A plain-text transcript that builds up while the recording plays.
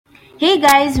Hey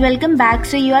guys, welcome back.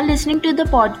 So you are listening to the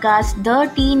podcast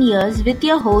The Teen Years with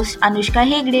your host Anushka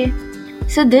Hegde.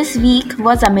 So this week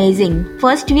was amazing.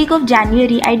 First week of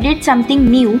January I did something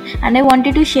new and I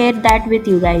wanted to share that with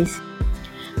you guys.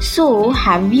 So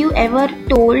have you ever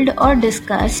told or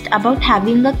discussed about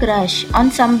having a crush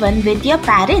on someone with your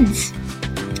parents?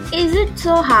 Is it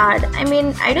so hard?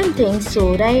 I don't think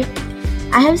so, right?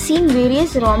 I have seen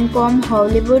various rom-com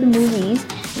Hollywood movies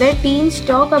where teens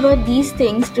talk about these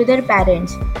things to their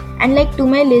parents. And like to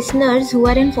my listeners who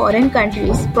are in foreign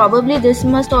countries, probably this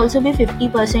must also be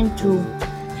 50% true.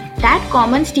 That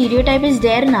common stereotype is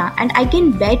there now, and I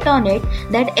can bet on it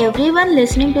that everyone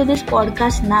listening to this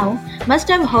podcast now must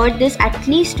have heard this at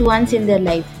least once in their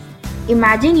life.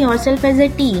 Imagine yourself as a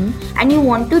teen and you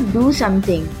want to do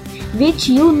something which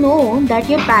you know that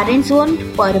your parents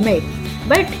won't permit.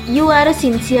 But you are a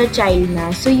sincere child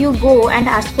now, so you go and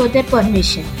ask for their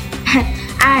permission.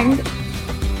 And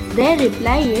their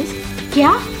reply is,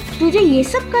 क्या तुझे ये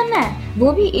सब करना है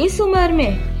वो भी इस उम्र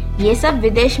में ये सब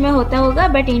विदेश में होता होगा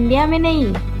but इंडिया में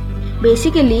नहीं.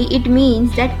 Basically it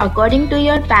means that according to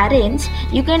your parents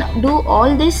you can do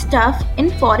all this stuff in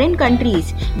foreign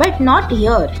countries but not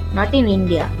here, not in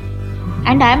India.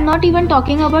 And I am not even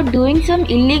talking about doing some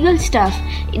illegal stuff.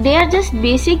 They are just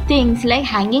basic things like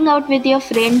hanging out with your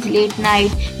friends late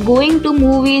night, going to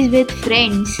movies with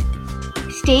friends,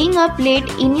 staying up late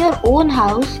in your own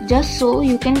house just so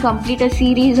you can complete a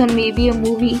series or maybe a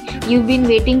movie you've been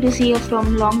waiting to see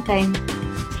from long time.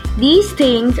 These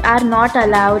things are not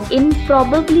allowed in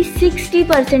probably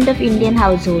 60% of Indian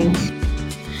households.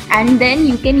 And then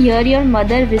you can hear your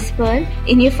mother whisper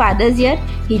in your father's ear,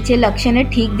 हिचे लक्षण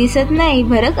ठीक दिसत नाही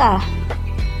बरं का.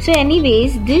 So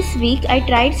anyways, this week I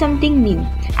tried something new.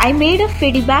 I made a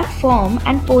feedback form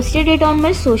and posted it on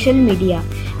my social media.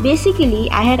 Basically,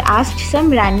 I had asked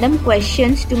some random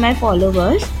questions to my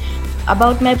followers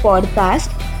about my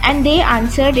podcast and they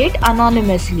answered it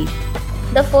anonymously.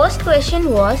 The first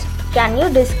question was, can you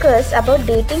discuss about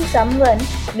dating someone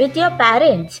with your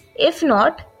parents? If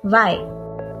not, why?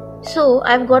 So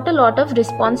I've got a lot of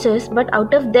responses, but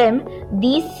out of them,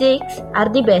 these 6 are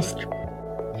the best.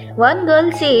 One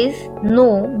girl says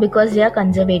no because they are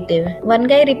conservative. One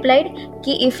guy replied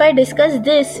कि if I discuss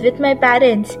this with my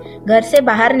parents, घर से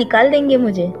बाहर निकाल देंगे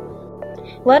मुझे.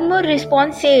 One more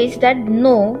response says that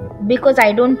no because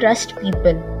I don't trust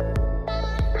people.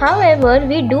 However,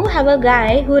 we do have a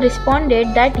guy who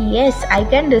responded that yes, I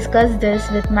can discuss this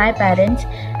with my parents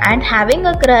and having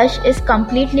a crush is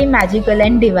completely magical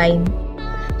and divine.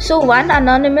 So one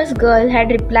anonymous girl had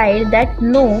replied that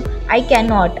no, I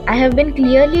cannot. I have been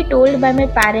clearly told by my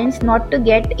parents not to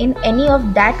get in any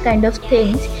of that kind of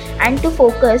things and to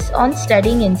focus on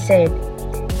studying instead.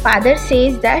 Father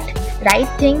says that right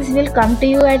things will come to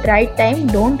you at right time,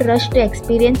 don't rush to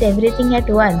experience everything at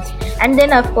once. And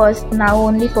then of course, now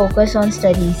only focus on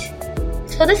studies.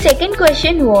 So the second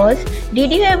question was,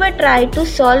 did you ever try to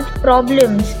solve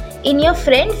problems in your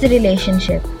friend's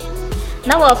relationship?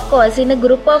 Now of course, in a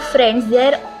group of friends,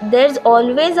 there's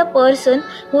always a person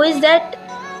who is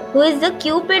the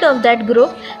cupid of that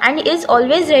group and is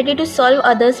always ready to solve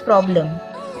others' problem.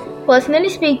 Personally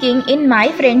speaking, in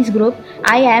my friends group,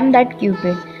 I am that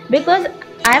cupid because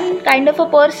I'm kind of a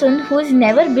person who's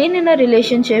never been in a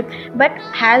relationship but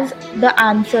has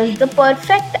the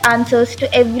perfect answers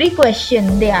to every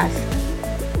question they ask.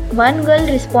 One girl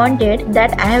responded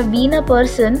that I have been a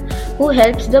person who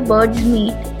helps the birds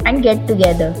meet and get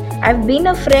together. I've been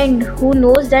a friend who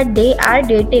knows that they are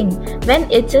dating when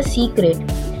it's a secret.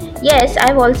 Yes,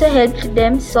 I've also helped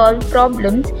them solve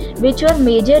problems which were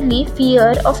majorly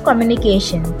fear of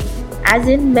communication. As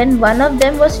in when one of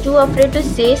them was too afraid to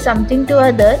say something to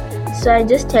other, so I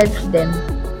just helped them.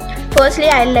 Firstly,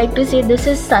 I'd like to say this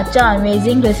is such an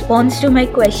amazing response to my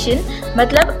question.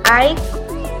 Matlab, I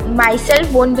myself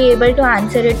won't be able to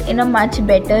answer it in a much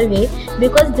better way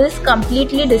because this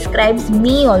completely describes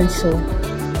me also.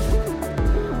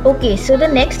 Okay, so the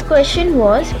next question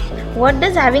was, what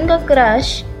does having a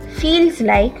crush feels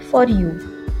like for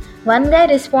you? One guy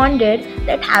responded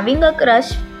that having a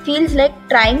crush feels like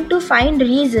trying to find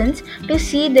reasons to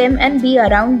see them and be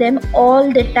around them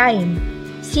all the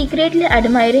time, secretly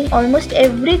admiring almost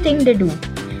everything they do,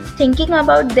 thinking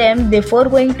about them before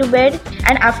going to bed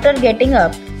and after getting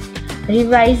up,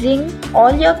 revising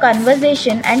all your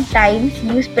conversation and times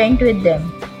you spent with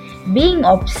them, being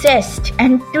obsessed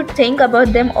and to think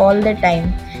about them all the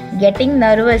time, getting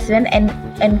nervous when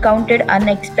encountered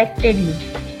unexpectedly,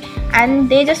 and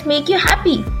they just make you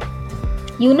happy.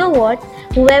 You know what?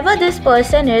 Whoever this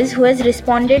person is who has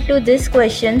responded to this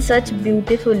question such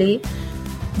beautifully,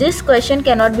 This question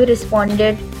cannot be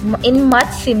responded in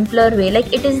much simpler way.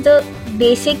 Like it is the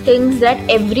basic things that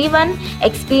everyone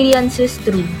experiences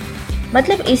through.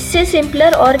 मतलब इससे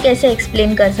simpler और कैसे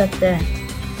explain कर सकते हैं.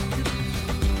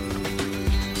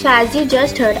 So as you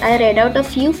just heard, I read out a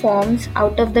few forms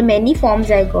out of the many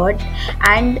forms I got,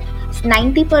 and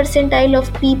 90 percentile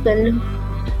of people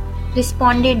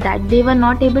responded that they were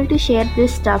not able to share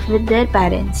this stuff with their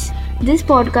parents. This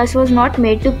podcast was not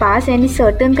made to pass any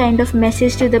certain kind of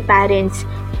message to the parents,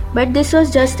 but this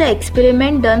was just an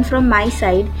experiment done from my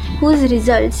side, whose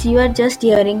results you are just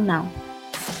hearing now.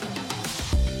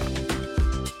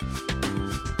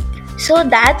 So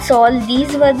that's all.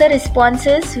 These were the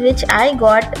responses which I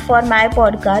got for my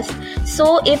podcast.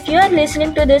 So if you are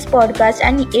listening to this podcast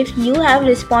and if you have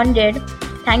responded,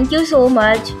 thank you so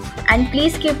much. And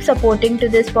please keep supporting to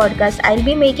this podcast. I'll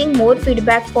be making more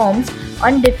feedback forms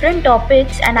on different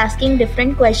topics and asking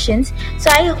different questions.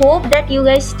 So I hope that you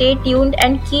guys stay tuned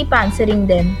and keep answering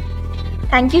them.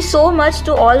 Thank you so much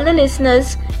to all the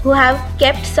listeners who have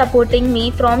kept supporting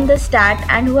me from the start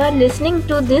and who are listening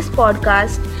to this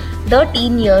podcast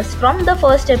 13 years from the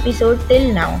first episode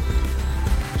till now.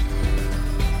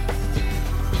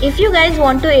 If you guys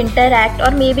want to interact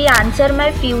or maybe answer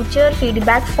my future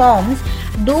feedback forms,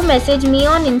 do message me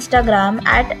on Instagram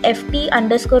at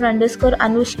ft__Anushka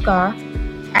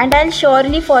and I'll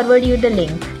surely forward you the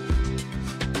link.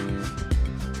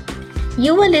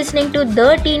 You were listening to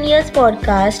the Teen Years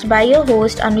podcast by your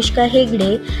host Anushka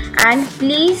Hegde, and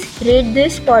please rate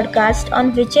this podcast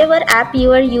on whichever app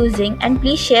you are using and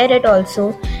please share it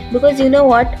also, because you know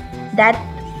what, that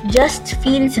just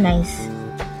feels nice.